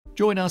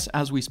Join us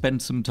as we spend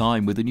some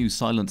time with the new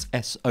Silence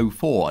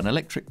S04, an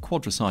electric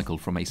quadricycle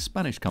from a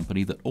Spanish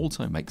company that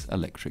also makes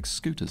electric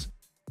scooters.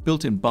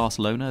 Built in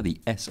Barcelona, the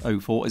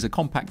S04 is a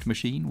compact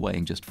machine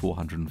weighing just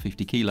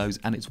 450 kilos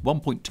and it's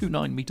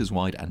 1.29 metres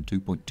wide and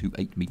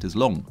 2.28 metres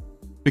long.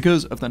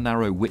 Because of the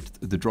narrow width,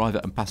 the driver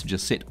and passenger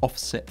sit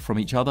offset from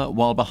each other,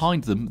 while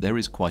behind them there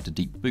is quite a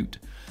deep boot.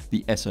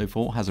 The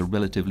S04 has a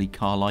relatively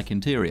car-like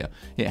interior.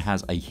 It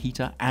has a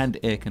heater and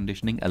air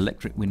conditioning,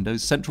 electric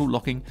windows, central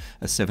locking,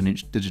 a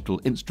 7-inch digital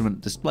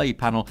instrument display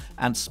panel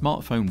and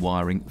smartphone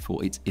wiring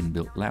for its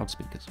inbuilt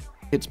loudspeakers.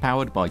 It's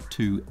powered by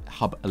 2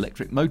 hub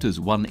electric motors,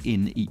 one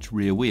in each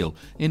rear wheel.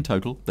 In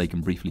total, they can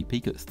briefly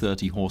peak at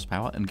 30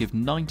 horsepower and give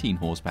 19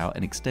 horsepower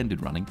in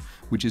extended running,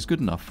 which is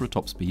good enough for a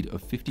top speed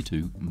of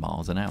 52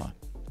 miles an hour.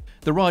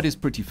 The ride is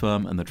pretty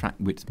firm and the track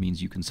width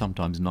means you can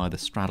sometimes neither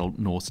straddle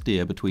nor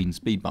steer between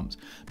speed bumps,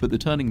 but the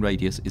turning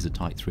radius is a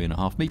tight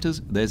 3.5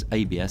 metres, there's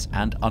ABS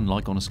and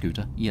unlike on a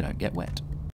scooter, you don't get wet.